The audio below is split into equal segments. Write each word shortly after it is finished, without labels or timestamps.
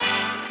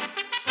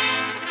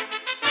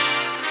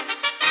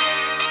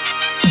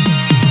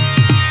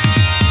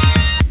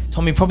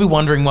Tom, you're probably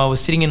wondering why we're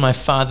sitting in my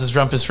father's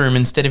rumpus room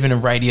instead of in a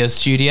radio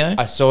studio.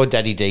 I saw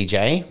Daddy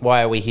DJ.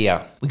 Why are we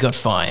here? We got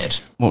fired.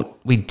 Well,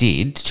 we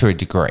did to a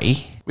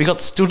degree. We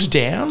got stood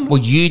down. Well,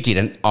 you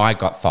didn't. I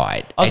got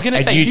fired. I was going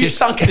to say, you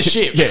sunk the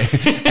ship.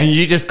 Yeah, and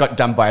you just got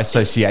done by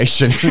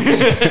association. Do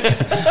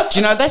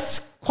you know, that's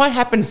quite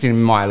happens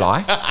in my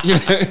life. You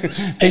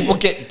know, people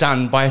get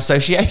done by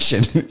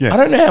association. Yeah. I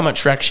don't know how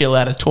much we're actually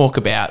allowed to talk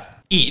about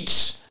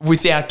it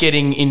without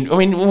getting in. I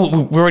mean,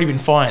 we've already been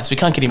fired, so we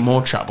can't get in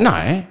more trouble.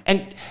 No,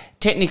 and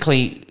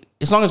technically,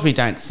 as long as we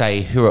don't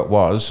say who it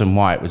was and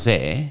why it was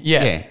there.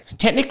 Yeah.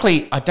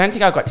 Technically, I don't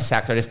think I got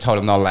sacked. I just told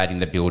them not allowed in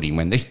the building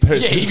when this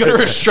person... Yeah, you got a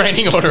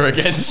restraining order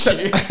against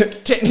you.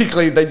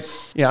 Technically,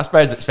 I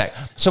suppose it's back.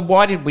 So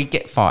why did we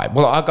get fired?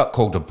 Well, I got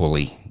called a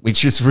bully,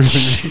 which is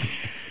really...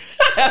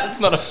 That's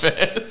not a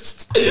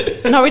first.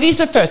 No, it is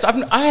a first.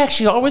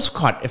 I was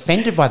quite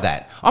offended by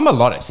that. I'm a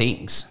lot of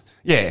things.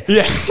 Yeah.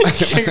 Yeah.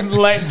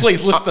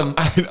 Please list them.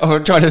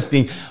 I'm trying to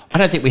think. I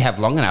don't think we have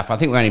long enough. I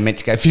think we're only meant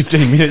to go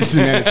 15 minutes.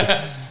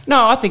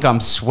 No, I think I'm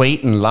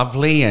sweet and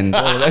lovely and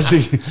all those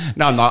things.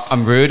 No, I'm not.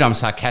 I'm rude. I'm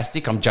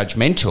sarcastic. I'm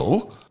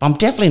judgmental. I'm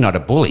definitely not a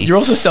bully. You're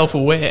also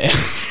self-aware.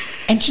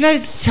 And you know,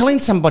 telling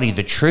somebody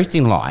the truth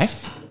in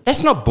life,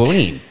 that's not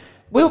bullying.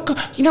 Well,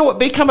 you know what?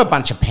 Become a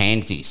bunch of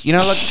pansies. You know,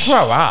 like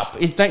grow up.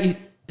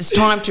 It's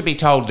time to be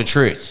told the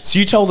truth. So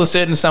you told a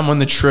certain someone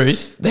the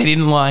truth. They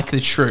didn't like the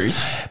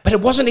truth. But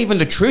it wasn't even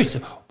the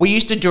truth. We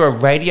used to do a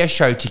radio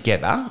show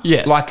together.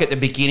 Yes. Like at the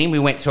beginning, we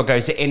went to go,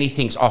 so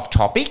anything's off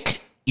topic,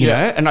 you know?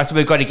 And I said,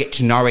 we've got to get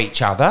to know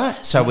each other.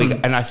 So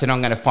and I said,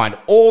 I'm going to find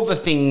all the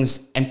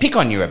things and pick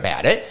on you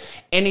about it.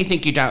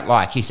 Anything you don't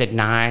like. He said,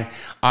 no,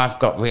 I've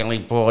got really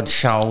broad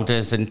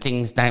shoulders and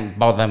things don't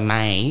bother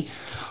me.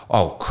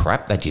 Oh,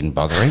 crap, that didn't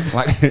bother him.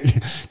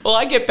 Well,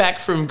 I get back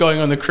from going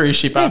on the cruise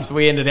ship after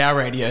we ended our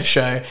radio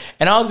show,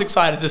 and I was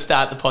excited to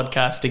start the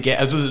podcast again,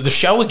 the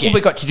show again.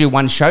 Well, we got to do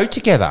one show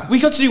together. We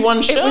got to do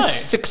one show. It was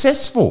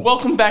successful.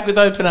 Welcome back with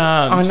open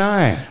arms.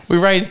 I know. We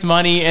raised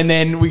money, and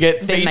then we get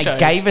Then vetoed. they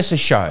gave us a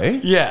show.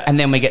 Yeah. And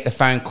then we get the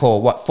phone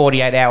call,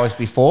 48 hours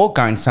before,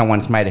 going,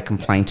 someone's made a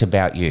complaint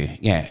about you.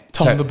 Yeah.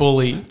 Tom the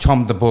bully.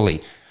 Tom the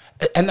bully.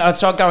 And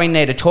so I go in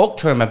there to talk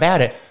to him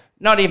about it,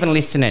 not even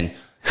listening.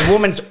 The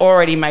woman's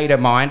already made her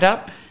mind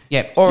up.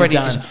 Yeah, already.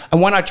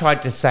 And when I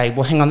tried to say,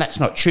 well, hang on, that's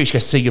not true, she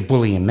goes, see, you're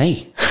bullying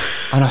me.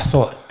 And I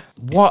thought,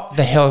 what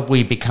the hell have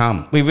we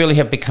become? We really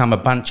have become a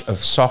bunch of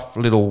soft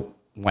little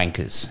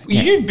wankers.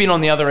 Yeah. You've been on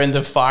the other end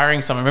of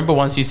firing someone. Remember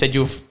once you said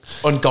you were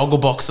on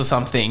Gogglebox or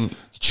something?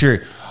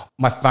 True.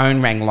 My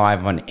phone rang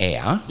live on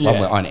air,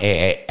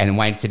 and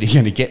Wayne said, are you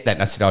going to get that?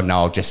 And I said, oh, no,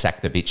 I'll just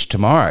sack the bitch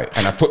tomorrow.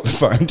 And I put the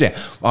phone down.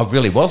 I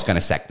really was going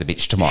to sack the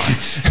bitch tomorrow.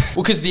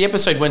 Well, because the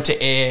episode went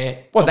to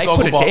air. Well, they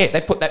put it to air.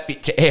 They put that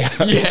bit to air.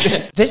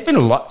 Yeah. There's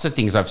been lots of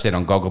things I've said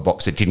on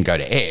Gogglebox that didn't go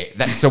to air.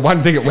 That's the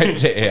one thing that went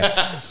to air.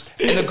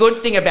 And the good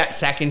thing about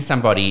sacking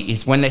somebody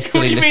is when they're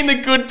still What do in you mean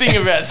the good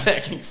thing about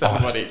sacking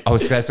somebody? I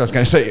was going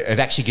to say, it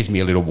actually gives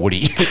me a little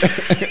woody.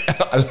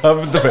 I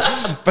love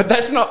but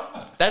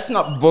that's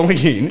not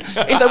bullying. If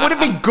they would have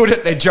been good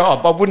at their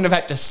job, I wouldn't have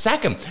had to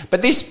sack them.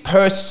 But this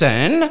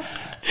person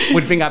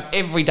would bring up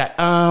every day,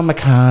 oh, my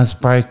car's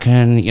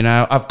broken, you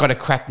know, I've got a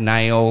cracked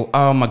nail,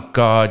 oh, my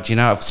God, you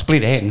know, I've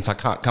split ends, I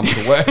can't come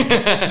to work.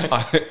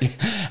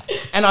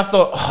 And I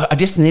thought, I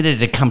just needed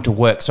her to come to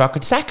work so I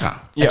could sack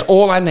her. That's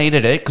all I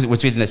needed it, because it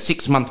was within a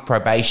 6-month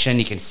probation.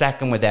 You can sack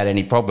them without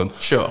any problem.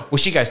 Sure. Well,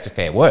 she goes to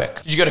Fair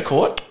Work. Did you go to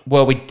court?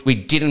 Well, we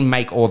didn't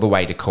make all the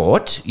way to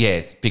court,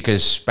 yes,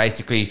 because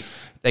basically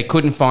they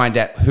couldn't find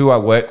out who I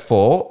worked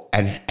for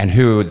and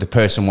who the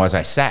person was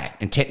I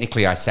sacked. And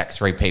technically I sacked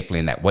 3 people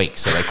in that week,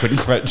 so they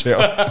couldn't quite tell.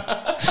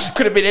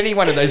 Could have been any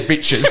one of those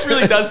bitches. It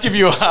really does give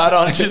you a hard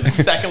on, just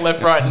sacking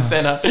left, right and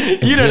centre.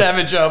 You don't have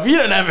a job. You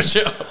don't have a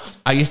job.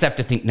 I used to have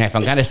to think, now, if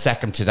I'm going to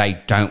sack them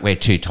today, don't wear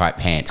too tight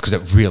pants, because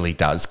it really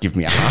does give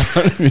me a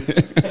hard on.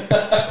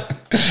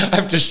 I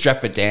have to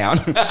strap it down.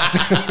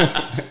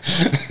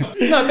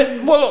 No,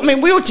 but, well, I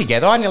mean, we were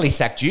together. I nearly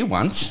sacked you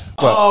once.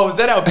 Well, was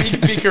that our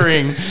big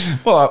bickering?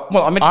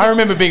 I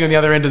remember being on the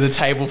other end of the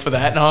table for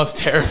that, and I was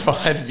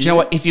terrified of you. Do you know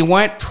what? If you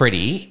weren't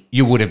pretty,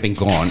 you would have been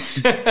gone.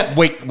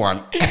 Week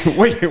one.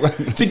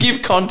 To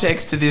give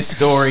context to this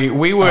story,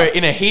 we were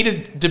in a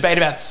heated debate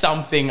about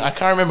something. I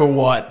can't remember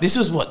what. This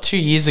was, 2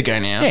 years ago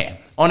now? Yeah.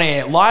 On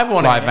air. Live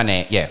on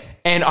air, yeah.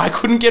 And I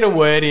couldn't get a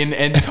word in,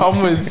 and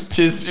Tom was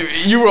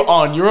just, you were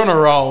on a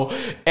roll.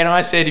 And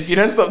I said, if you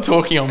don't stop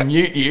talking, I'll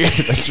mute you.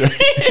 That's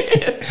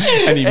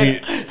right. And he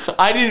mute.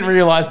 I didn't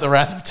realise the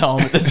wrath of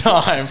Tom at the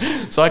time.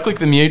 So I clicked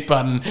the mute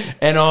button,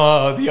 and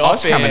I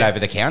was coming over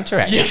the counter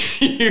at you.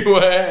 You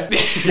were.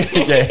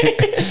 Yeah.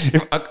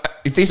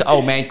 If this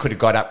old man could have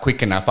got up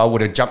quick enough, I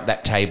would have jumped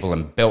that table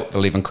and belt the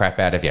living crap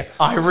out of you.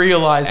 I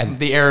realised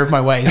the error of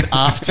my ways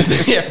after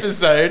the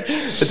episode,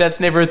 but that's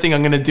never a thing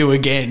I'm going to do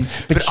again.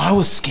 But I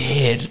was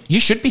scared.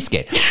 You should be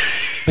scared.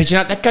 But you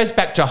know, that goes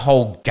back to a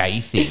whole gay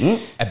thing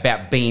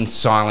about being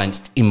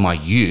silenced in my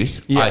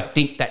youth. Yeah. I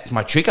think that's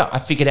my trigger. I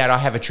figured out I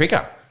have a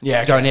trigger.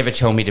 Yeah, okay. Don't ever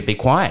tell me to be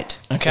quiet.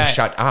 Okay. Or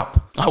shut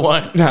up. I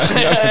won't. No.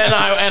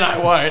 and I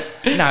won't.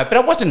 No, but I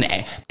wasn't.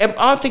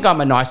 I think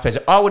I'm a nice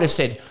person. I would have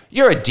said,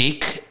 "You're a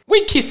dick."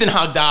 We kissed and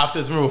hugged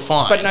afterwards and we were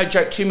fine. But no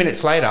joke. 2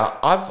 minutes later,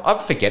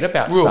 I've forget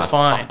about We were stuff.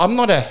 fine.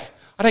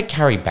 I don't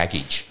carry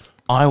baggage.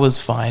 I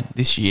was fine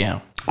this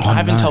year. I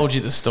haven't told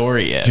you the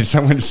story yet. Did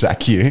someone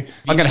sack you?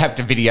 I'm going to have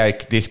to video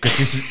this because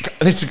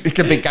this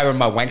could be going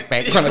my wank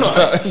bank. Yeah.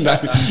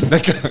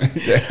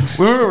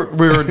 We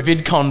were at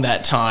VidCon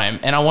that time,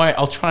 and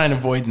I'll try and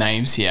avoid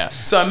names here.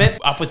 So I met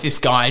up with this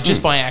guy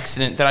just by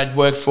accident that I'd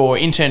worked for,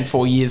 interned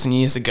for years and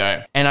years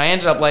ago. And I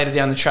ended up later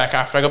down the track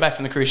after I got back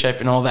from the cruise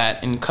ship and all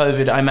that. In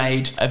COVID, I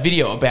made a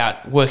video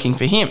about working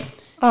for him.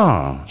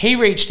 Oh. He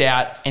reached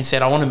out and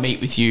said, I want to meet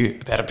with you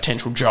about a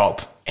potential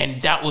job.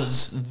 And that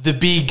was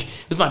it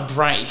was my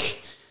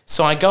break.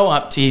 So I go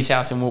up to his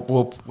house and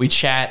we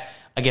chat.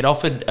 I get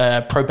offered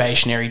a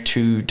probationary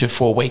 2 to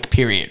 4 week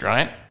period,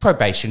 right?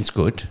 Probation's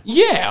good.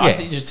 Yeah. I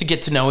think just to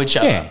get to know each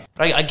other. Yeah.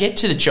 But I get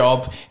to the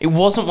job. It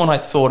wasn't what I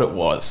thought it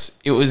was.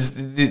 It was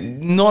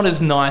not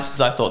as nice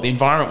as I thought. The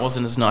environment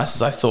wasn't as nice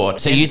as I thought.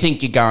 So you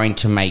think you're going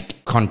to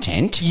make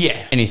content?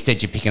 Yeah. And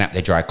instead you're picking up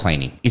their dry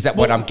cleaning. Is that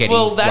what I'm getting?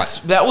 Well,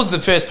 that was the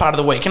first part of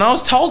the week. And I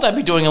was told I'd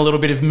be doing a little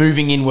bit of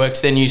moving in work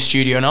to their new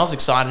studio, and I was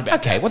excited about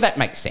Okay, well, that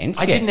makes sense.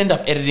 I didn't end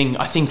up editing,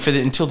 I think,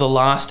 until the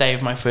last day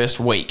of my first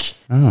week.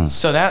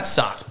 So that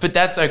sucked. But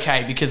that's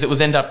okay because it was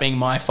end up being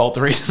my fault,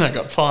 the reason I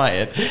got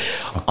fired.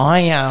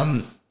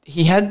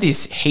 He had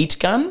this heat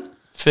gun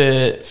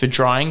for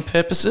drying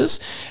purposes,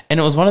 and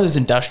it was one of those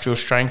industrial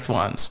strength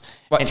ones.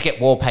 What, to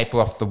get wallpaper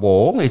off the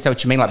wall? Is that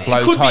what you mean? Like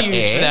blows It could hot be used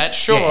air? for that,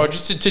 sure. Yeah. Or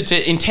just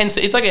to intense.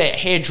 It's like a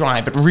hair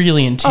dryer, but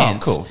really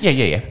intense. Oh, cool.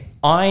 Yeah.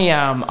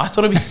 I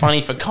thought it'd be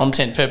funny for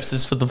content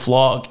purposes for the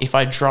vlog if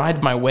I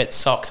dried my wet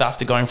socks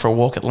after going for a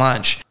walk at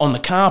lunch on the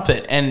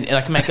carpet and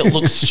like make it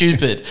look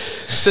stupid.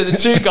 So the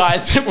two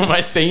guys that were my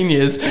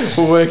seniors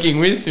were working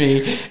with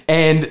me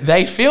and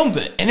they filmed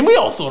it and we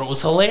all thought it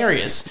was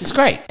hilarious. It's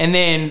great. And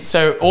then,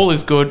 so all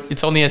is good.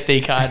 It's on the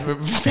SD card. We're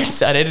about to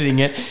start editing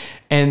it.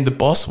 And the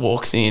boss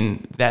walks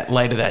in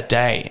later that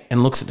day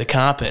and looks at the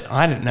carpet.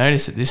 I didn't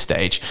notice at this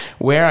stage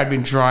where I'd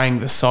been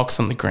drying the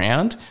socks on the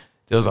ground.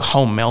 There was a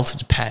whole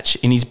melted patch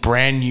in his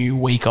brand new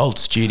week-old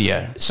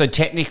studio. So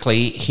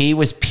technically, he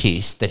was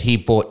pissed that he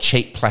bought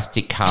cheap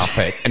plastic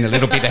carpet and a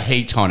little bit of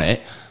heat on it.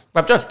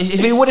 But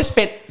if he would have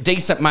spent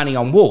decent money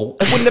on wool,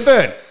 it wouldn't have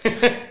burned.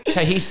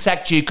 So he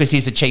sacked you because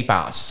he's a cheap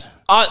ass.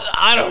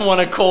 I don't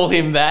want to call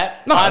him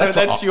that. No,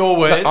 that's your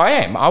words. I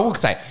am. I will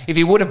say, if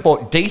he would have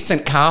bought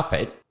decent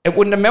carpet, it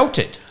wouldn't have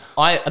melted.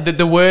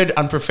 The word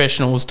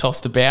unprofessional was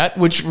tossed about,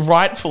 which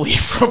rightfully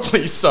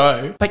probably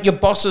so. But your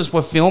bosses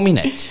were filming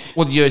it.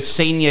 Well, your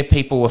senior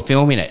people were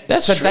filming it.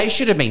 That's so true. they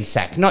should have been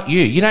sacked, not you.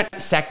 You don't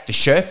sack the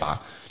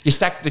Sherpa. You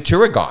sack the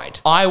tour guide.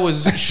 I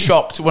was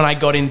shocked when I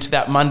got into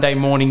that Monday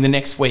morning the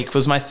next week. It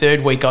was my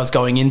third week I was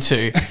going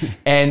into.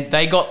 And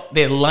they got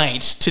there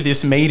late to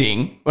this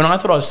meeting when I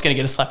thought I was just going to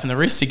get a slap in the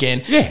wrist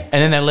again. Yeah. And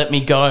then they let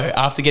me go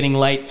after getting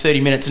late 30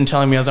 minutes and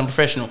telling me I was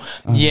unprofessional.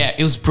 Yeah,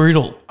 it was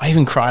brutal. I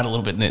even cried a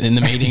little bit in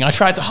the meeting. I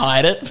tried to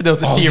hide it, but there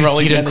was a tear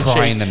rolling down the cheek. You didn't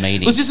cry in the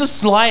meeting? It was just a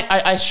slight...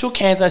 I shook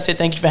hands and I said,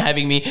 thank you for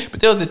having me. But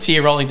there was a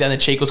tear rolling down the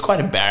cheek. It was quite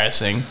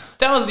embarrassing.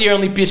 That was the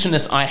only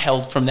bitterness I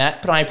held from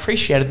that, but I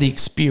appreciated the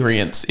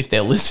experience if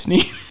they're listening.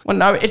 Well,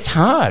 no, it's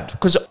hard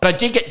because I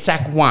did get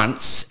sacked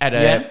once at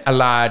a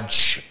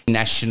large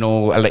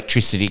national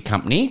electricity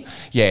company.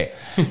 Yeah.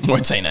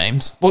 Won't say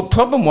names. Well, the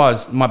problem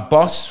was my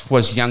boss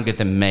was younger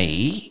than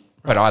me,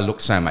 but I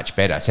looked so much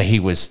better. So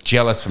he was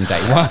jealous from day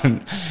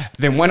one.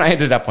 Then when I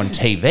ended up on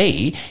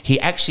TV, he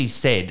actually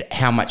said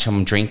how much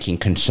I'm drinking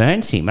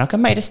concerns him. Like,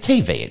 mate, it's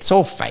TV. It's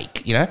all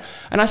fake, you know?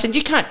 And I said,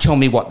 you can't tell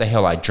me what the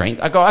hell I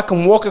drink. I go, I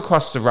can walk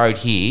across the road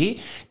here,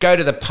 go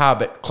to the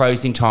pub at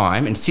closing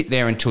time and sit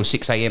there until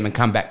 6 a.m. and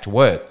come back to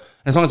work.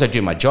 As long as I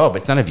do my job,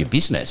 it's none of your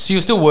business. So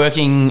you're still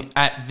working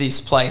at this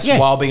place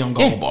while being on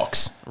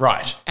Gogglebox.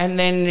 Right. And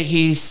then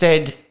he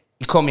said...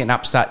 He called me an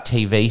upstart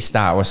TV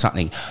star or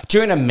something.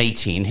 During a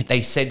meeting,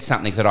 they said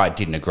something that I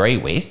didn't agree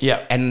with.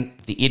 Yeah. And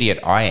the idiot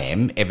I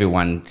am,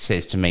 everyone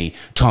says to me,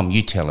 Tom,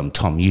 you tell him,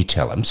 Tom, you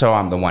tell him. So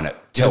I'm the one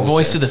that tells The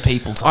voice her. of the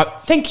people, Tom.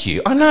 Thank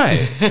you. I know.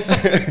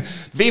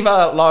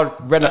 Viva la I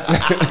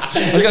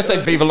was going to say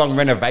Viva Long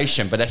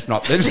Renovation, but that's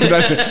not.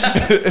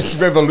 It's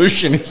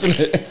revolution, isn't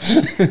it?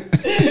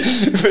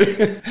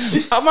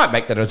 I might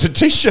make that as a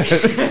T-shirt.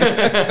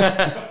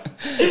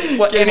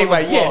 Well,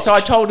 anyway, yeah, so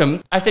I told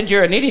him, I said,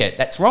 you're an idiot.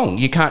 That's wrong.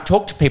 You can't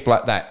talk to people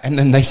like that. And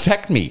then they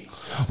sacked me.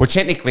 Well,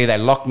 technically, they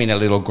locked me in a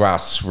little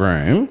grass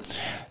room.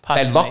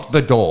 They locked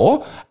the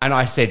door, and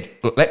I said,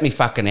 look, let me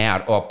fucking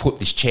out or I'll put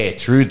this chair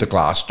through the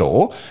glass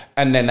door.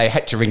 And then they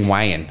had to ring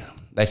Wayne.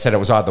 They said it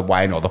was either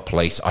Wayne or the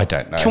police. I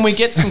don't know. Can we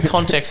get some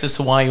context as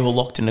to why you were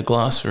locked in a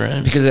glass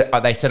room? Because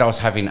they said I was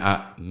having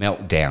a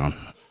meltdown.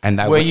 And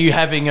they were you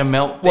having a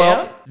meltdown?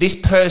 Well, this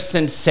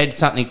person said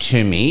something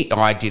to me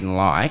I didn't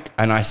like,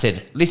 and I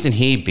said, listen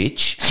here,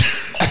 bitch.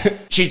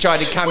 She tried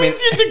to come in.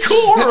 Where's your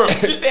decorum?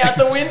 Just out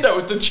the window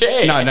with the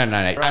chair. No. And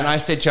I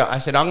said,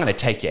 I'm going to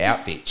take you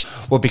out, bitch.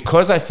 Well,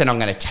 because I said I'm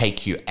going to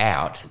take you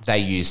out, they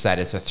use that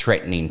as a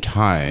threatening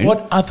tone.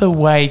 What other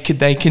way could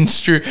they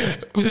construe?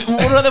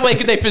 What other way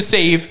could they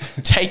perceive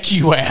take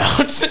you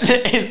out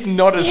is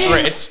not a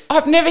threat?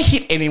 I've never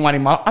hit anyone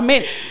in my... I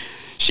mean...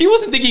 She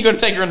wasn't thinking you're going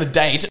to take her on a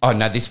date. Oh,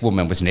 no, this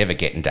woman was never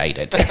getting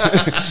dated.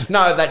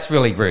 No, that's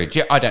really rude.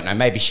 Yeah, I don't know.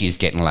 Maybe she is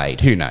getting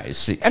laid. Who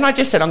knows? And I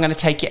just said, I'm going to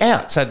take you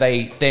out. So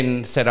they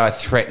then said I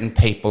threatened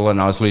people and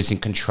I was losing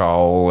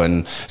control.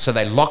 And so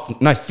they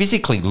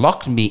physically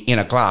locked me in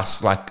a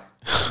glass,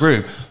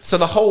 room. So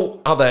the whole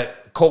other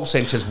call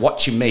centre's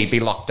watching me be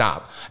locked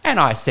up. And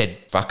I said,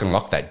 fucking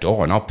lock that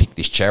door and I'll pick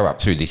this chair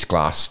up through this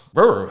glass,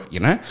 you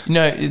know?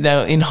 No,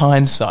 in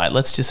hindsight,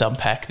 let's just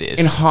unpack this.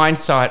 In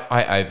hindsight,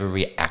 I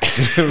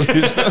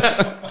overreacted.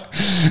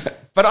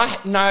 But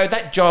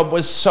that job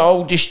was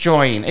soul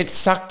destroying. It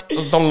sucked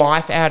the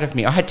life out of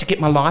me. I had to get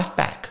my life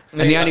back. And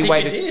the only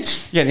way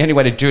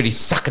to do it is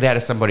suck it out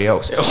of somebody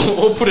else.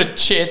 Or put a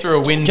chair through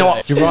a window. You know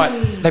what? You're right.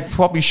 They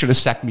probably should have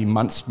sacked me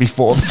months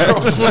before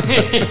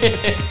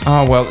that.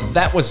 Oh, well,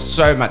 that was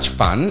so much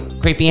fun.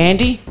 Creepy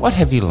Andy, what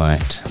have you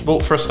learnt? Well,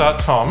 for a start,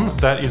 Tom,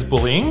 that is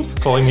bullying,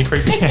 calling me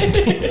Creepy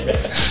Andy.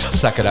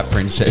 Suck it up,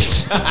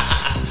 princess.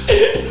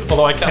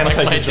 Although I can like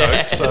take my a joke,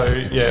 dad. so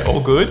yeah, all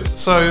good.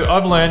 So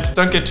I've learned,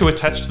 don't get too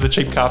attached to the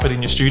cheap carpet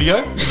in your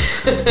studio.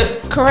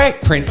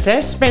 Correct,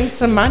 princess. Spend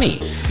some money.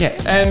 Yeah.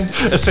 And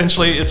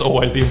essentially, it's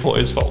always the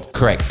employer's fault.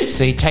 Correct.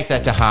 See, take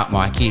that to heart,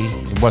 Mikey.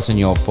 It wasn't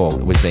your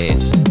fault. It was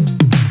theirs.